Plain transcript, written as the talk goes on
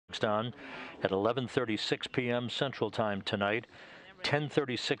Kazakhstan at 11:36 p.m. Central Time tonight,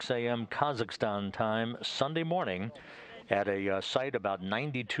 10:36 a.m. Kazakhstan time Sunday morning at a site about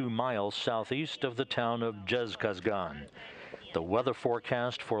 92 miles southeast of the town of Zhezkazgan. The weather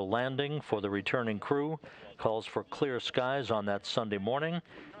forecast for landing for the returning crew calls for clear skies on that Sunday morning,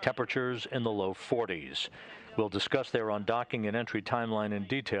 temperatures in the low 40s. We'll discuss their undocking and entry timeline in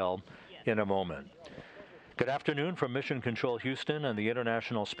detail in a moment. Good afternoon from Mission Control Houston and the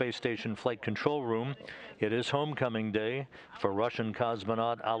International Space Station Flight Control Room. It is homecoming day for Russian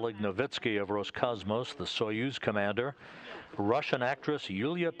cosmonaut Oleg Novitskiy of Roscosmos, the Soyuz commander, Russian actress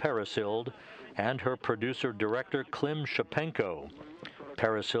Yulia Peresild, and her producer-director Klim Shipenko.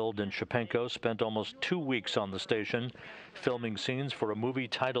 Peresild and Shipenko spent almost 2 weeks on the station filming scenes for a movie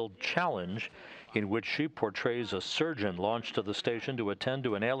titled Challenge, in which she portrays a surgeon launched to the station to attend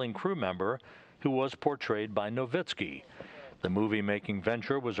to an ailing crew member who was portrayed by Novitskiy. The movie-making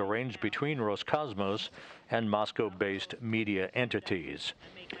venture was arranged between Roscosmos and Moscow-based media entities.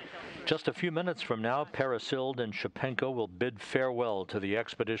 Just a few minutes from now, Peresild and Shipenko will bid farewell to the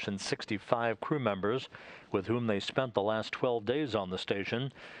Expedition 65 crew members with whom they spent the last 12 days on the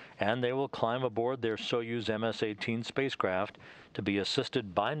station, and they will climb aboard their Soyuz MS-18 spacecraft to be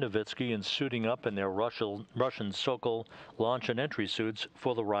assisted by Novitskiy in suiting up in their Russian Sokol launch and entry suits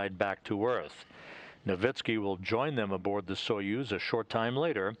for the ride back to Earth. Novitskiy will join them aboard the Soyuz a short time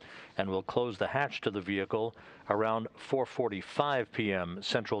later and will close the hatch to the vehicle around 4:45 p.m.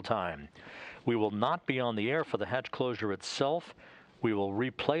 Central Time. We will not be on the air for the hatch closure itself. We will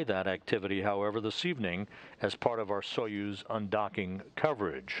replay that activity, however, this evening as part of our Soyuz undocking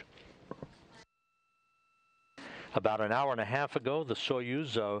coverage. About an hour and a half ago, the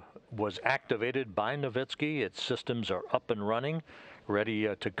Soyuz was activated by Novitskiy. Its systems are up and running, ready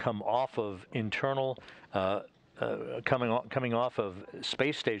to come off of coming off of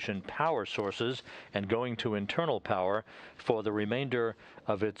space station power sources and going to internal power for the remainder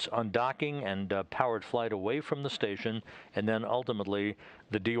of its undocking and powered flight away from the station, and then ultimately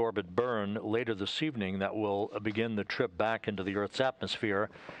the deorbit burn later this evening that will begin the trip back into the Earth's atmosphere,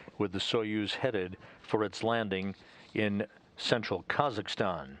 with the Soyuz headed for its landing in central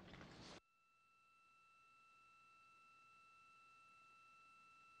Kazakhstan.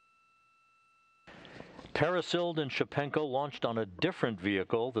 Peresild and Shipenko launched on a different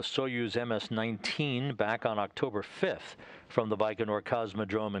vehicle, the Soyuz MS-19, back on October 5th from the Baikonur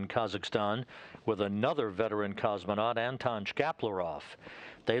Cosmodrome in Kazakhstan with another veteran cosmonaut, Anton Shkaplerov.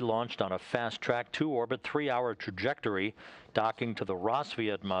 They launched on a fast-track 2-orbit, 3-hour trajectory, docking to the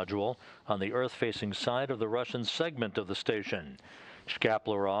Rosviet module on the Earth-facing side of the Russian segment of the station.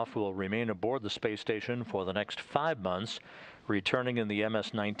 Shkaplerov will remain aboard the space station for the next 5 months, returning in the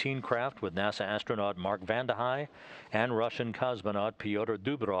MS-19 craft with NASA astronaut Mark Vande Hei and Russian cosmonaut Pyotr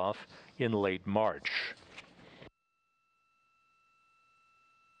Dubrov in late March.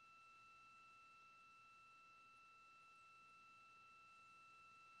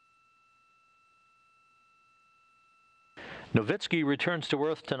 Novitskiy returns to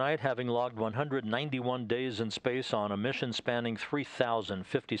Earth tonight, having logged 191 days in space on a mission spanning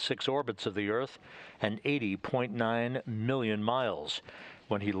 3,056 orbits of the Earth and 80.9 million miles.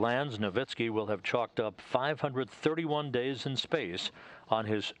 When he lands, Novitskiy will have chalked up 531 days in space on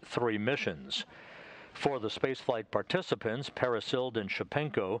his 3 missions. For the spaceflight participants, Peresild and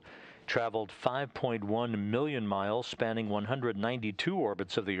Shipenko traveled 5.1 million miles, spanning 192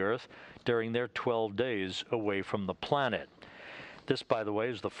 orbits of the Earth during their 12 days away from the planet. This, by the way,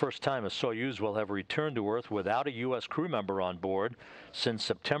 is the first time a Soyuz will have returned to Earth without a U.S. crew member on board since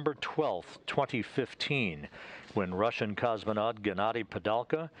September 12, 2015, when Russian cosmonaut Gennady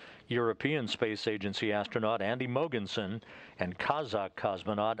Padalka, European Space Agency astronaut Andy Mogensen, and Kazakh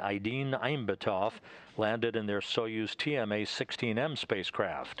cosmonaut Aydin Aimbetov landed in their Soyuz TMA-16M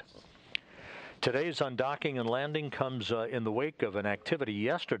spacecraft. Today's undocking and landing comes in the wake of an activity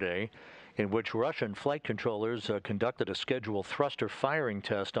yesterday in which Russian flight controllers conducted a scheduled thruster firing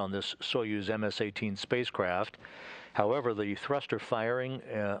test on this Soyuz MS-18 spacecraft. However, the thruster firing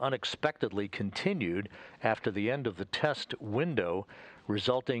unexpectedly continued after the end of the test window,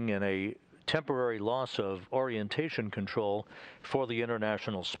 resulting in a temporary loss of orientation control for the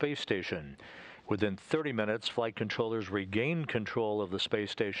International Space Station. Within 30 minutes, flight controllers regained control of the space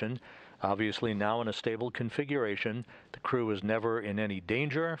station, obviously now in a stable configuration. The crew was never in any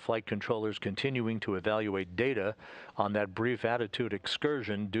danger. Flight controllers continuing to evaluate data on that brief attitude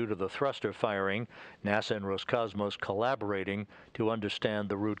excursion due to the thruster firing, NASA and Roscosmos collaborating to understand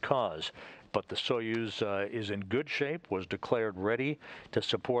the root cause. but the Soyuz is in good shape, was declared ready to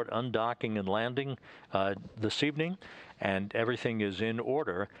support undocking and landing this evening, and everything is in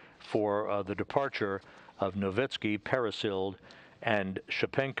order for the departure of Novitskiy, Peresild, and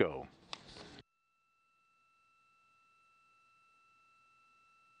Shipenko.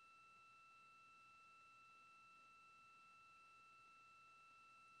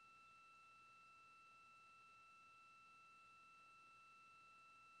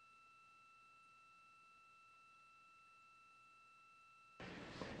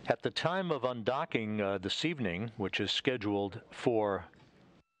 At the time of undocking this evening, which is scheduled for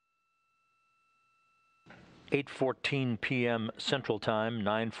 8:14 p.m. Central Time,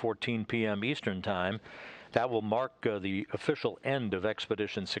 9:14 p.m. Eastern Time, that will mark the official end of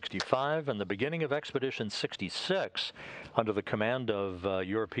Expedition 65 and the beginning of Expedition 66 under the command of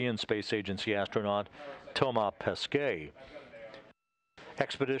European Space Agency astronaut Thomas Pesquet.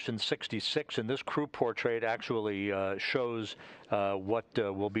 Expedition 66 in this crew portrait actually shows what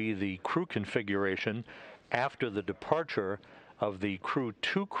will be the crew configuration after the departure of the Crew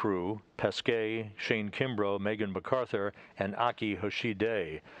 2 crew, Pesquet, Shane Kimbrough, Megan MacArthur, and Aki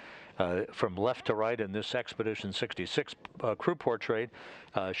Hoshide. From left to right in this Expedition 66 crew portrait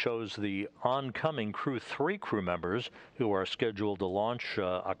shows the oncoming Crew 3 crew members who are scheduled to launch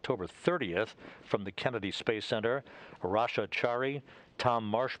October 30th from the Kennedy Space Center: Rasha Chari,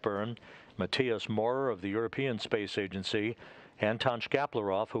 Tom Marshburn, Matthias Maurer of the European Space Agency, Anton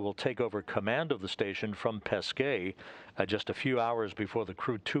Shkaplerov, who will take over command of the station from Pesquet just a few hours before the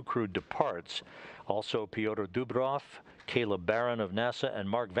Crew 2 crew departs. Also Pyotr Dubrov, Caleb Barron of NASA, and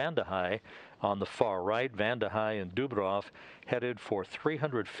Mark Vande Hei on the far right. Vande Hei and Dubrov headed for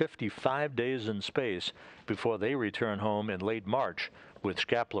 355 days in space before they return home in late March with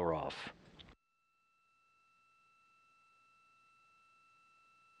Shkaplerov.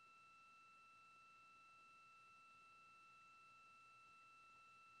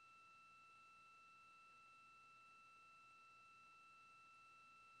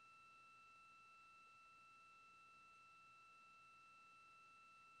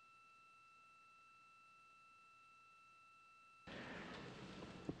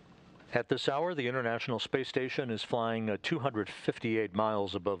 At this hour, the International Space Station is flying 258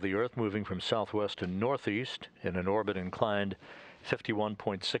 miles above the Earth, moving from southwest to northeast in an orbit inclined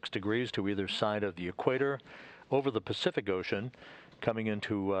 51.6 degrees to either side of the equator over the Pacific Ocean, coming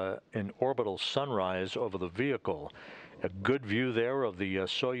into an orbital sunrise over the vehicle. A good view there of the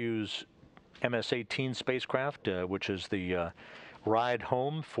Soyuz MS-18 spacecraft, which is the ride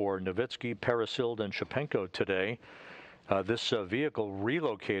home for Novitskiy, Peresild, and Shipenko today. This vehicle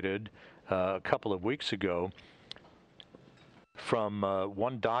relocated a couple of weeks ago from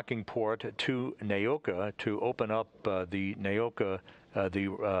one docking port to Naoka to open up the Naoka, the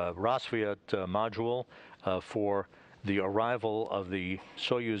Rassvet module for the arrival of the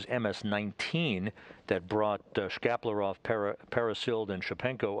Soyuz MS-19 that brought Shkaplerov, Peresild, and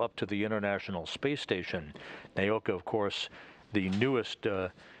Shipenko up to the International Space Station. Naoka, of course, the newest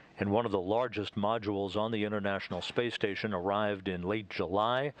and one of the largest modules on the International Space Station, arrived in late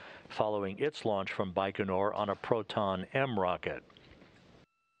July following its launch from Baikonur on a Proton M rocket.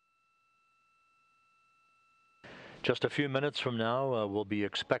 Just a few minutes from now, we'll be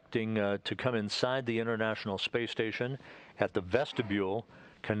expecting to come inside the International Space Station at the vestibule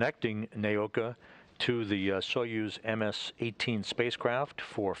connecting Naoka to the Soyuz MS-18 spacecraft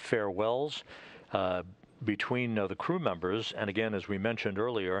for farewells between the crew members. And again, as we mentioned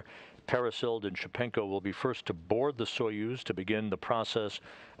earlier, Peresild and Shipenko will be first to board the Soyuz to begin the process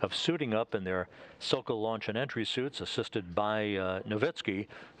of suiting up in their Sokol launch and entry suits, assisted by Novitskiy,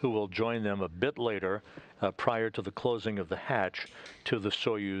 who will join them a bit later prior to the closing of the hatch to the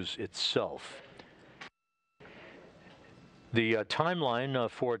Soyuz itself. The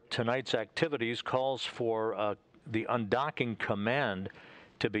timeline for tonight's activities calls for the undocking command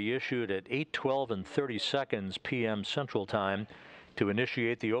to be issued at 8:12 and 30 seconds p.m. Central Time to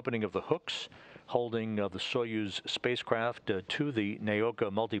initiate the opening of the hooks holding the Soyuz spacecraft to the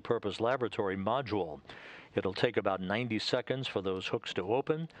Naoka Multipurpose Laboratory module. It'll take about 90 seconds for those hooks to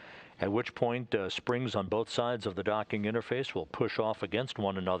open, at which point springs on both sides of the docking interface will push off against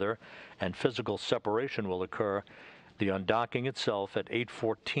one another and physical separation will occur. The undocking itself at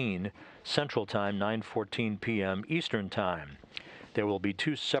 8:14 Central Time, 9:14 p.m. Eastern Time. There will be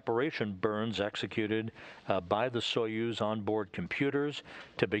two separation burns executed by the Soyuz onboard computers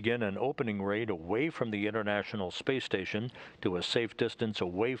to begin an opening rate away from the International Space Station to a safe distance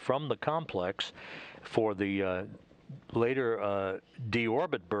away from the complex for the later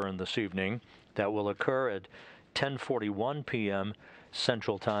deorbit burn this evening that will occur at 10:41 p.m.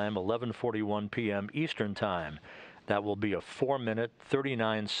 Central Time, 11:41 p.m. Eastern Time. That will be a 4-minute,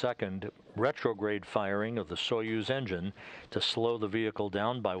 39-second retrograde firing of the Soyuz engine to slow the vehicle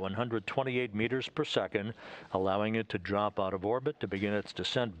down by 128 meters per second, allowing it to drop out of orbit to begin its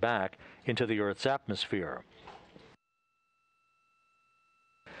descent back into the Earth's atmosphere.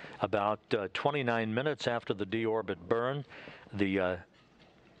 About 29 minutes after the deorbit burn, the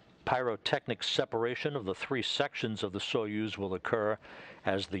pyrotechnic separation of the three sections of the Soyuz will occur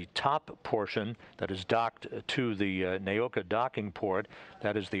as the top portion that is docked to the Naoka docking port,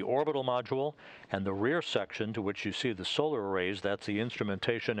 that is the orbital module, and the rear section to which you see the solar arrays, that's the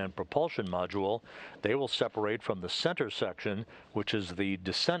instrumentation and propulsion module. They will separate from the center section, which is the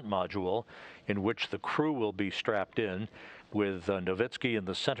descent module, in which the crew will be strapped in, with Novitskiy in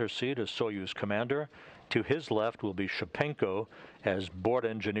the center seat as Soyuz commander. To his left will be Shipenko as board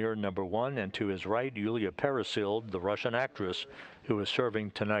engineer number 1, and to his right, Yulia Peresild, the Russian actress, who is serving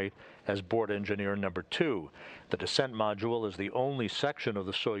tonight as board engineer number 2. The descent module is the only section of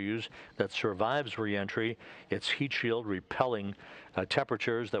the Soyuz that survives re-entry, its heat shield repelling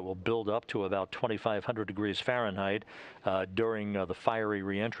temperatures that will build up to about 2,500 degrees Fahrenheit during the fiery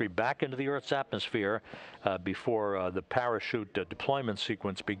re-entry back into the Earth's atmosphere before the parachute deployment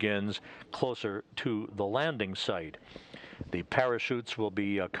sequence begins closer to the landing site. The parachutes will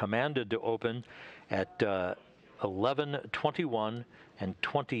be commanded to open at 11:21 and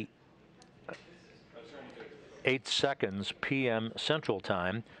 28 seconds p.m. Central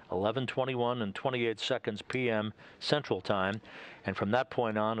Time, 11:21 and 28 seconds p.m. Central Time, and from that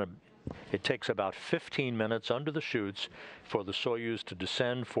point on, it takes about 15 minutes under the chutes for the Soyuz to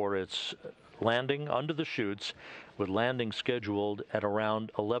descend for its landing under the chutes, with landing scheduled at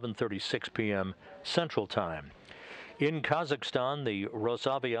around 11:36 p.m. Central Time. In Kazakhstan, the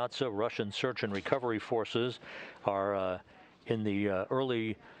Rosaviatsia Russian Search and Recovery Forces are in the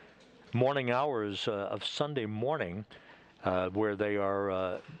early morning hours of Sunday morning, where they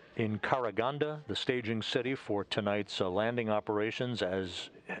are in Karaganda, the staging city for tonight's landing operations,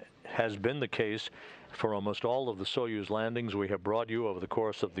 as has been the case for almost all of the Soyuz landings we have brought you over the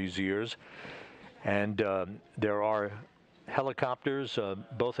course of these years. And there are helicopters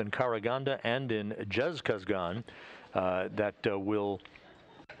both in Karaganda and in Zhezkazgan that will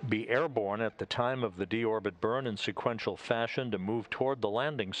be airborne at the time of the deorbit burn in sequential fashion to move toward the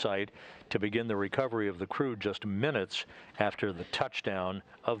landing site to begin the recovery of the crew just minutes after the touchdown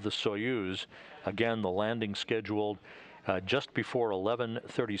of the Soyuz. Again, the landing scheduled just before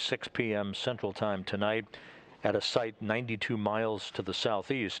 11:36 p.m. Central Time tonight at a site 92 miles to the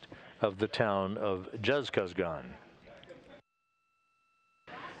southeast of the town of Zhezkazgan.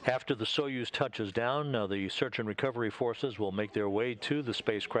 After the Soyuz touches down, the search and recovery forces will make their way to the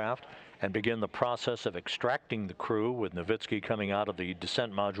spacecraft and begin the process of extracting the crew, with Novitskiy coming out of the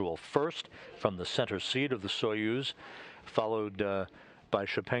descent module first from the center seat of the Soyuz, followed by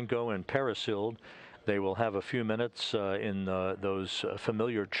Shipenko and Peresild. They will have a few minutes in those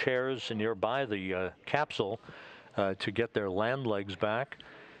familiar chairs nearby the capsule to get their land legs back.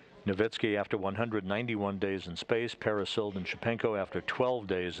 Novitskiy after 191 days in space, Peresild and Shipenko after 12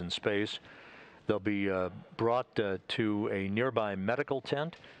 days in space. They'll be brought to a nearby medical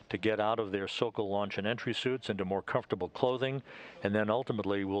tent to get out of their Sokol launch and entry suits into more comfortable clothing, and then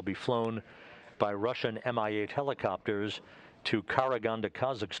ultimately will be flown by Russian Mi-8 helicopters to Karaganda,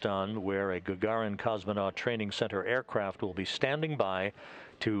 Kazakhstan, where a Gagarin Cosmonaut Training Center aircraft will be standing by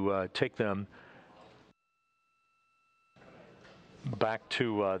to take them back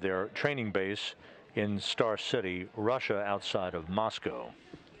to their training base in Star City, Russia, outside of Moscow.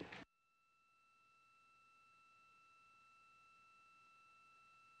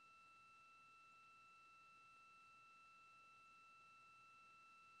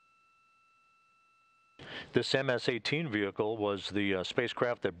 This MS-18 vehicle was the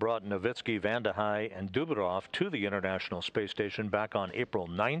spacecraft that brought Novitskiy, Vande Hei, and Dubirov to the International Space Station back on April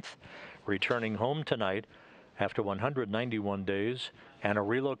 9th, returning home tonight after 191 days and a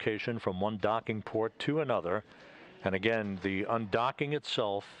relocation from one docking port to another. And again, the undocking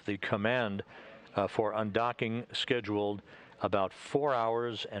itself, the command for undocking scheduled about 4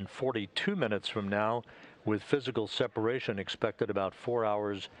 hours and 42 minutes from now, with physical separation expected about 4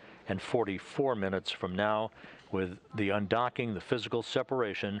 hours and 44 minutes from now, with the undocking, the physical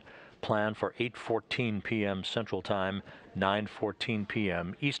separation, planned for 8:14 p.m. Central Time, 9:14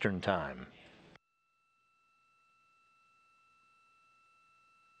 p.m. Eastern Time.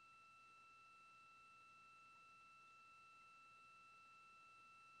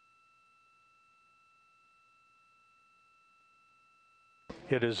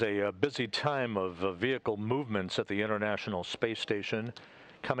 It is a busy time of vehicle movements at the International Space Station.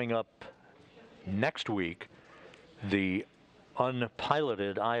 Coming up next week, the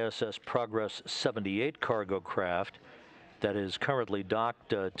unpiloted ISS Progress 78 cargo craft that is currently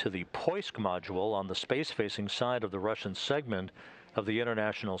docked to the Poisk module on the space-facing side of the Russian segment of the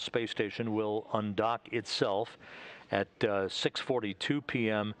International Space Station will undock itself at 6:42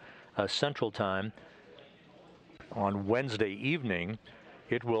 p.m. Central Time on Wednesday evening.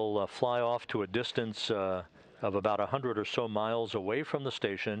 It will fly off to a distance of about 100 or so miles away from the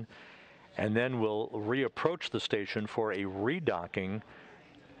station, and then will reapproach the station for a redocking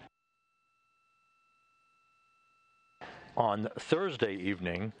on Thursday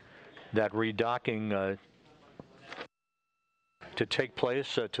evening. That redocking to take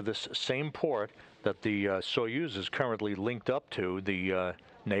place to this same port that the Soyuz is currently linked up to, the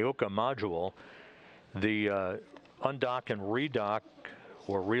Naoka module. The undock and redock,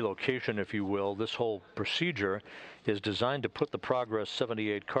 or relocation, if you will, this whole procedure is designed to put the Progress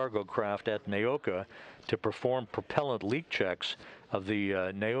 78 cargo craft at Naoka to perform propellant leak checks of the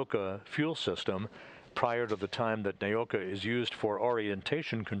Naoka fuel system prior to the time that Naoka is used for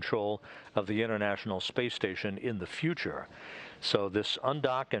orientation control of the International Space Station in the future. So this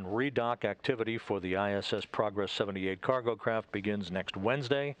undock and redock activity for the ISS Progress 78 cargo craft begins next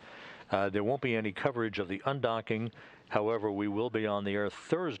Wednesday. There won't be any coverage of the undocking. However, we will be on the air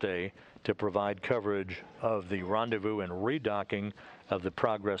Thursday to provide coverage of the rendezvous and redocking of the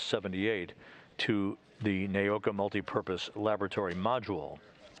Progress 78 to the Naoka Multipurpose Laboratory Module.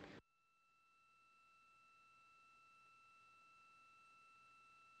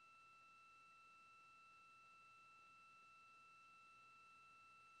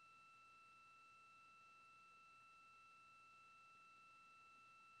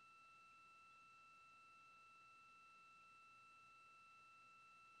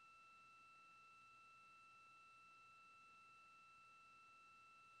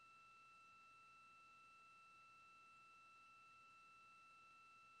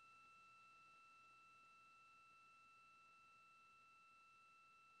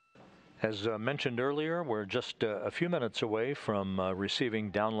 As mentioned earlier, we're just a few minutes away from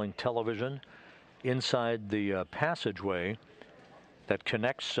receiving downlink television inside the passageway that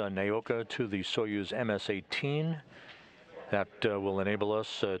connects Naoka to the Soyuz MS-18. That will enable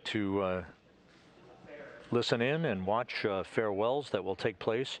us to listen in and watch farewells that will take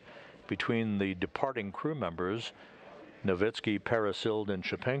place between the departing crew members, Novitskiy, Peresild, and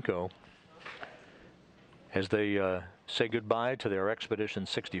Shipenko, as they say goodbye to their Expedition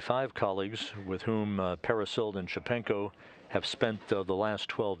 65 colleagues with whom Peresild and Shipenko have spent the last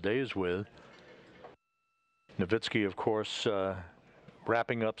 12 days with. Novitskiy, of course,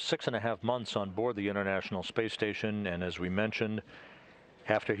 wrapping up 6.5 months on board the International Space Station, and as we mentioned,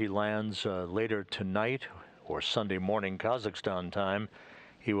 after he lands later tonight or Sunday morning Kazakhstan time,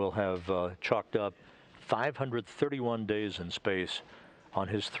 he will have chalked up 531 days in space on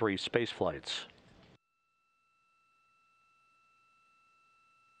his 3 space flights.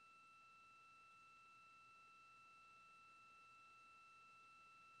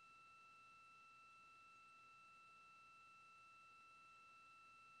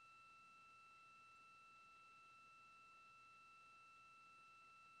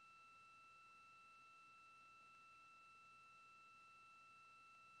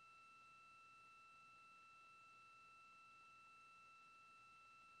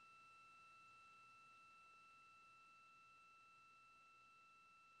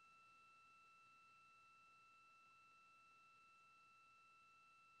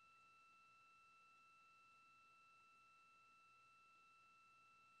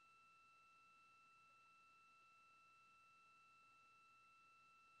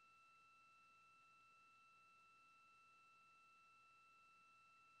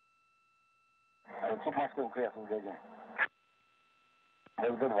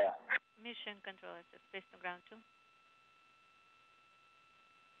 Mission control at space to ground 2.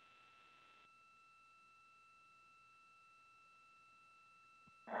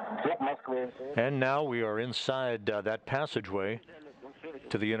 And now we are inside that passageway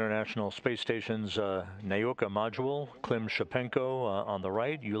to the International Space Station's Naoka module. Klim Shipenko on the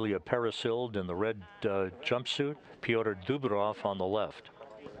right, Yulia Peresild in the red jumpsuit, Pyotr Dubrov on the left.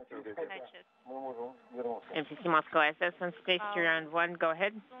 MCC Moscow SS on space to round 1, go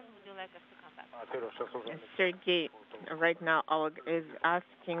ahead. Would you like us to come back? Sergey, right now Oleg is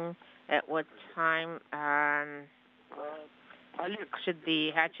asking at what time should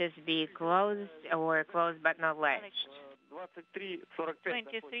the hatches be closed or closed but not latched?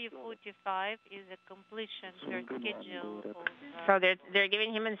 23:45 is a completion per schedule of. So they're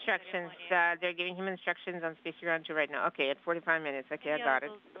giving him instructions. They're giving him instructions on Space Ground 2 right now. Okay, at 45 minutes. Okay, I got it.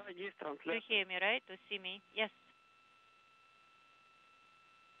 To hear me, right? To see me? Yes.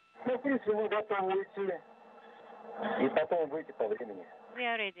 We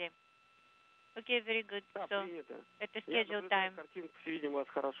are ready. Okay, very good. So, at the scheduled time, we'll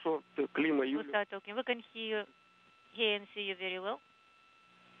start talking. We can hear and see you very well.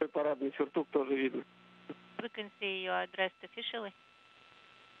 We can see you are dressed officially.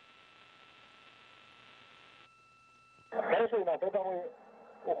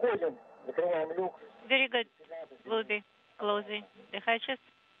 Very good. We'll be closing the hatches,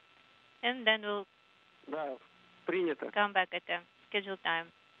 and then we'll come back at the scheduled time.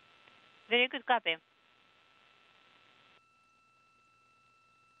 Very good copy.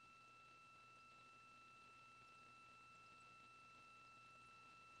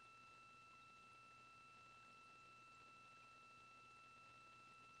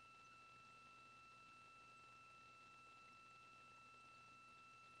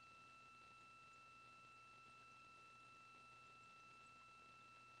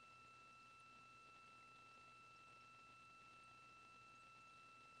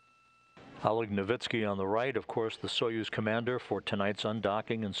 Oleg Novitskiy on the right, of course, the Soyuz commander for tonight's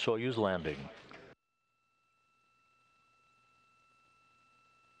undocking and Soyuz landing.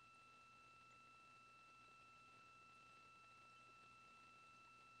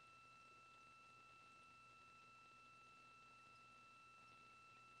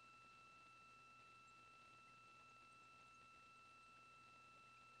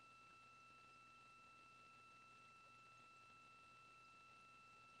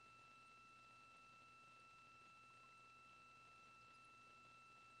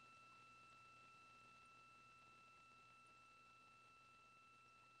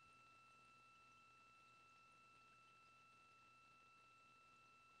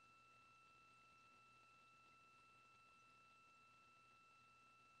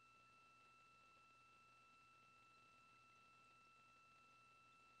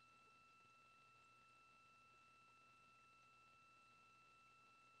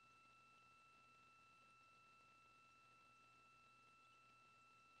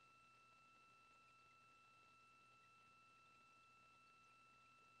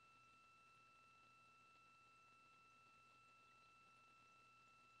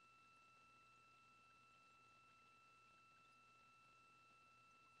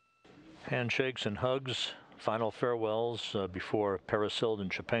 Handshakes and hugs, final farewells before Peresild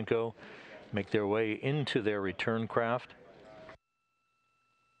and Shipenko make their way into their return craft.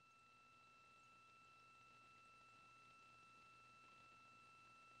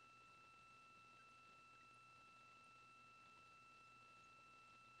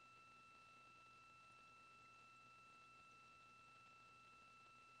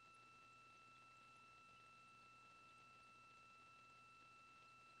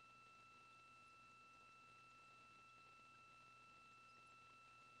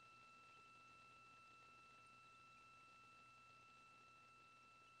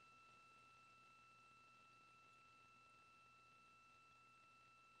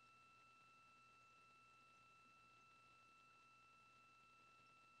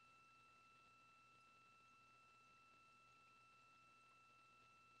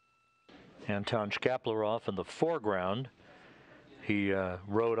 Anton Shkaplerov in the foreground. He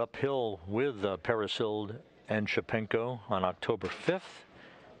rode uphill with Peresild and Shipenko on October 5th.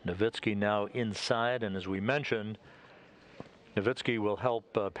 Novitskiy now inside, and as we mentioned, Novitskiy will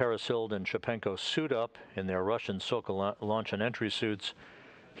help Peresild and Shipenko suit up in their Russian Sokol launch and entry suits.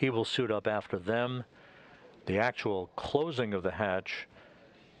 He will suit up after them. The actual closing of the hatch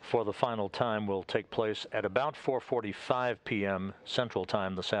for the final time will take place at about 4:45 p.m. Central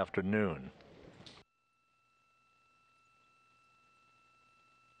Time this afternoon.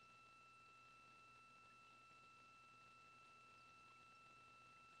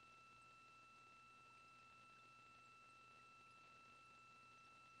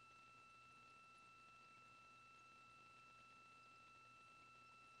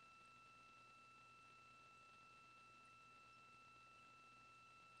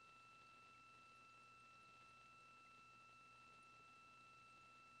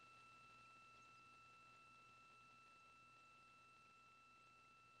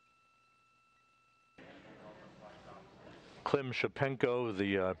 Klim Shipenko,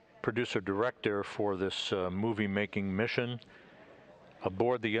 the producer-director for this movie-making mission,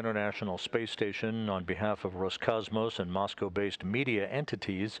 aboard the International Space Station on behalf of Roscosmos and Moscow-based media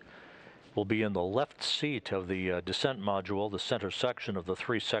entities, will be in the left seat of the descent module, the center section of the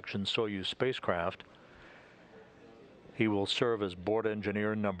three-section Soyuz spacecraft. He will serve as board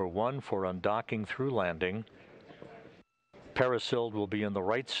engineer number 1 for undocking through landing. Peresild will be in the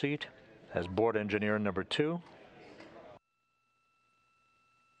right seat as board engineer number 2.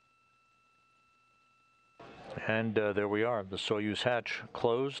 And there we are, the Soyuz hatch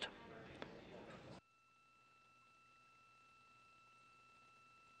closed.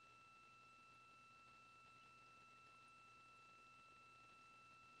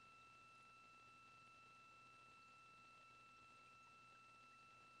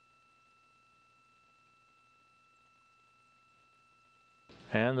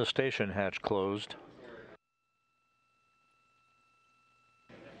 And the station hatch closed.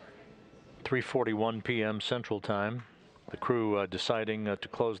 3:41 p.m. Central Time. The crew deciding to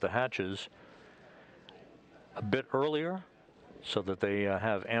close the hatches a bit earlier so that they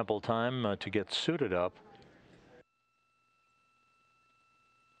have ample time to get suited up.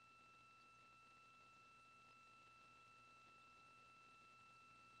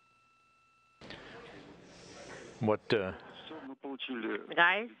 What?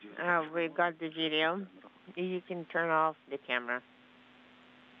 Guys, we got the video. You can turn off the camera.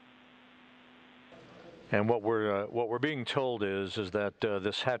 And what we're being told is that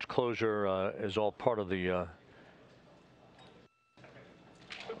this hatch closure is all part of the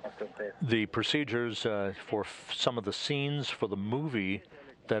procedures for some of the scenes for the movie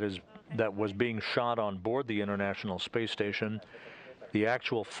that was being shot on board the International Space Station. The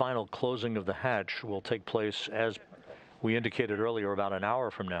actual final closing of the hatch will take place, as we indicated earlier, about an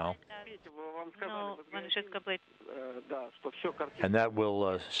hour from now. And that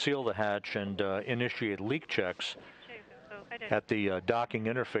will seal the hatch and initiate leak checks at the docking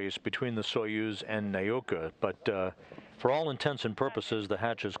interface between the Soyuz and Nauka. But for all intents and purposes, the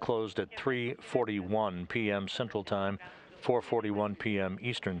hatch is closed at 3:41 p.m. Central Time, 4:41 p.m.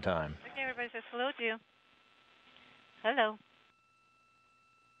 Eastern Time. Okay, everybody says hello to you. Hello.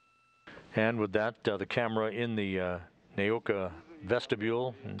 And with that, the camera in the Nauka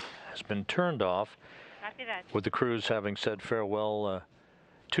vestibule has been turned off, with the crews having said farewell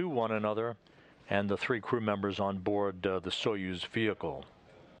to one another and the 3 crew members on board the Soyuz vehicle.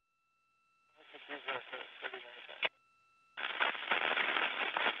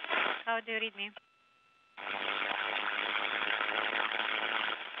 How do you read me?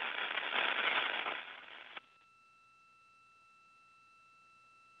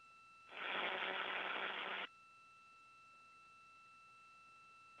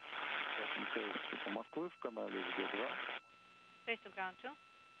 Face to ground 2.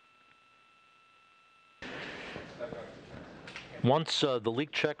 Once the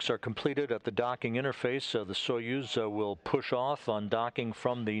leak checks are completed at the docking interface, the Soyuz will push off on docking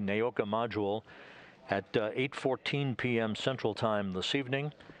from the Nauka module at 8:14 p.m. Central Time this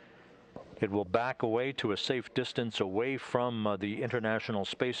evening. It will back away to a safe distance away from the International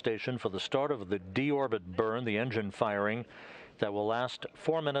Space Station for the start of the deorbit burn, the engine firing, that will last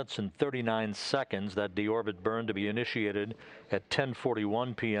 4 minutes and 39 seconds. That deorbit burn to be initiated at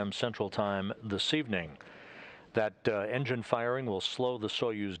 10:41 p.m. Central Time this evening. That engine firing will slow the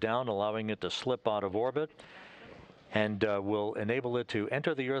Soyuz down, allowing it to slip out of orbit, and will enable it to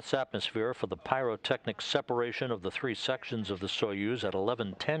enter the Earth's atmosphere for the pyrotechnic separation of the 3 sections of the Soyuz at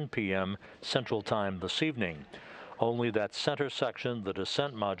 11:10 p.m. Central Time this evening. Only that center section, the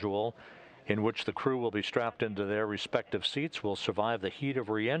descent module, in which the crew will be strapped into their respective seats, will survive the heat of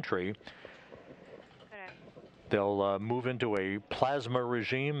re-entry. They'll move into a plasma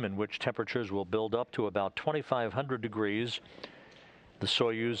regime in which temperatures will build up to about 2,500 degrees. The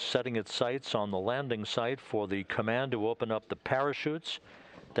Soyuz setting its sights on the landing site for the command to open up the parachutes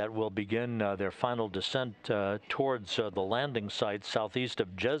that will begin their final descent towards the landing site southeast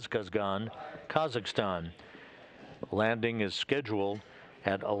of Zhezkazgan, Kazakhstan. Landing is scheduled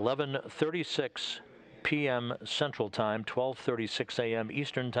at 11:36 p.m. Central Time, 12:36 a.m.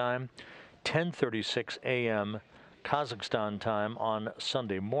 Eastern Time, 10:36 a.m. Kazakhstan time on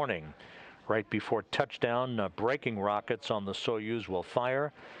Sunday morning. Right before touchdown, braking rockets on the Soyuz will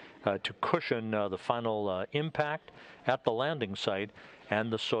fire to cushion the final impact at the landing site,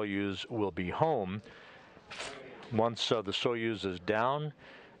 and the Soyuz will be home. Once the Soyuz is down,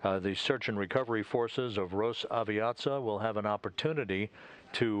 the search and recovery forces of Rosaviatsia will have an opportunity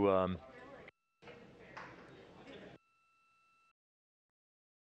to